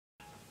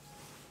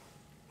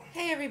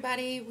Hey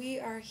everybody, we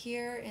are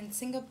here in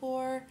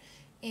Singapore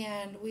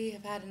and we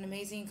have had an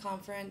amazing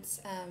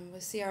conference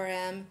with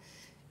CRM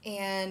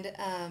and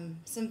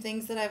some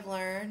things that I've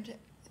learned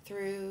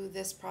through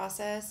this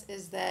process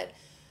is that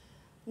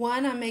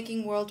one, I'm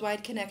making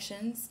worldwide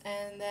connections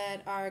and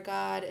that our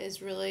God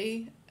is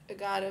really a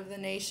God of the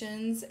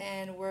nations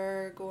and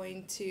we're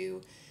going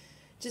to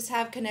just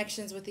have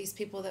connections with these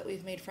people that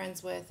we've made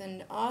friends with.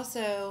 And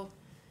also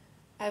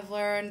I've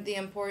learned the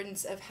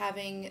importance of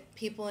having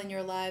people in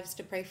your lives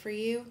to pray for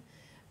you.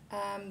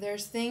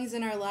 There's things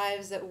in our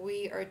lives that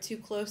we are too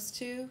close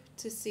to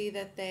see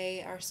that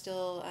they are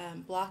still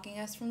blocking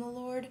us from the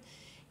Lord.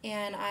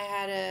 And I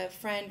had a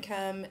friend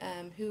come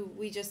who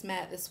we just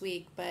met this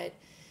week, but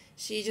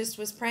she just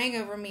was praying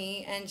over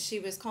me and she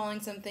was calling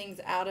some things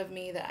out of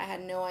me that I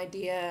had no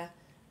idea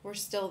were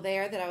still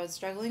there that I was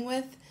struggling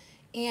with.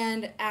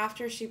 And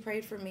after she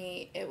prayed for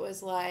me, it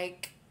was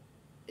like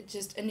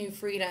just a new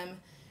freedom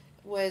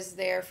was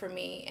there for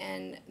me,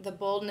 and the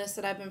boldness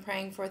that I've been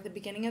praying for at the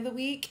beginning of the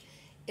week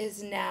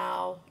is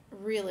now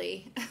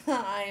really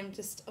I am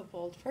just a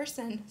bold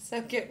person,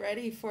 so get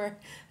ready for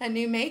a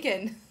new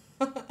Megan.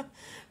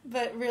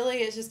 But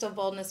really it's just a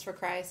boldness for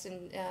Christ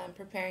and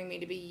preparing me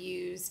to be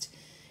used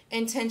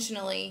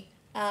intentionally.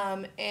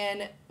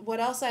 And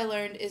what else I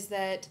learned is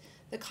that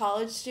the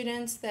college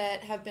students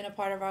that have been a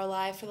part of our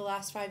life for the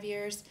last 5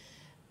 years,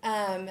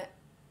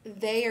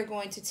 they are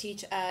going to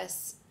teach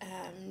us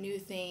new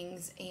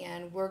things,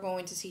 and we're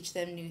going to teach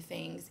them new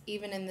things.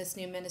 Even in this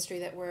new ministry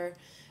that we're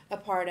a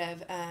part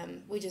of,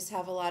 we just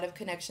have a lot of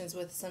connections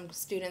with some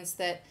students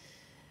that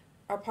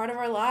are part of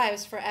our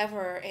lives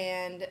forever,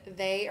 and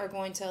they are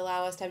going to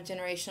allow us to have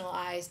generational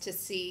eyes to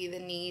see the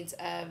needs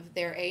of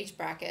their age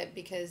bracket,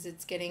 because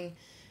it's getting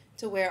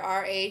to where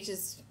our age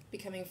is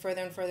becoming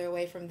further and further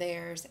away from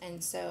theirs.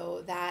 And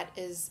so that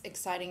is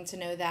exciting to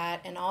know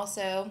that. And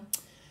also,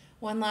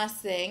 one last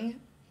thing,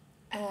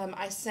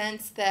 I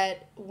sense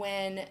that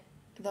when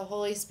the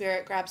Holy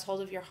Spirit grabs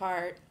hold of your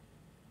heart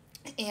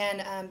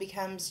and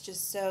becomes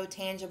just so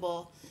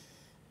tangible,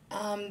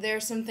 there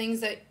are some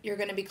things that you're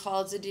going to be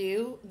called to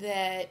do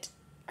that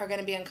are going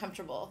to be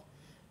uncomfortable,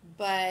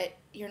 but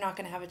you're not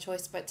going to have a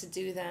choice but to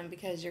do them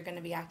because you're going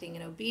to be acting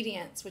in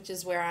obedience, which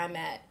is where I'm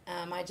at.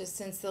 I just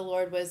sense the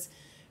Lord was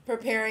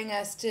preparing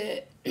us to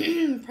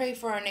pray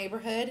for our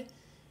neighborhood,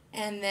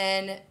 and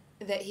then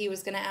that he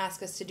was going to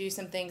ask us to do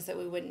some things that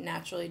we wouldn't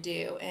naturally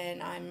do.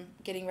 And I'm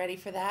getting ready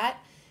for that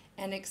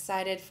and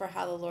excited for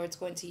how the Lord's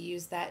going to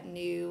use that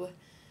newness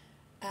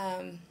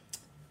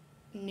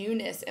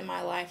in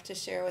my life to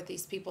share with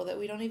these people that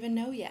we don't even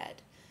know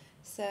yet.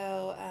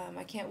 So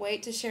I can't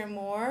wait to share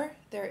more.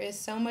 There is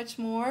so much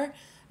more.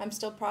 I'm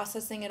still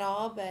processing it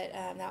all, but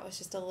that was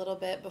just a little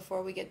bit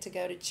before we get to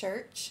go to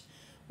church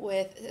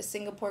with a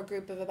Singapore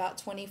group of about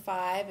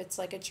 25. It's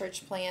like a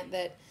church plant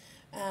that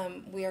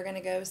we are going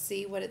to go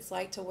see what it's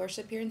like to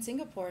worship here in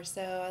Singapore.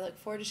 So I look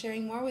forward to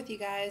sharing more with you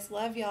guys.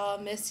 Love y'all.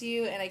 Miss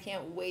you. And I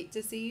can't wait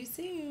to see you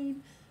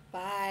soon.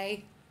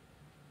 Bye.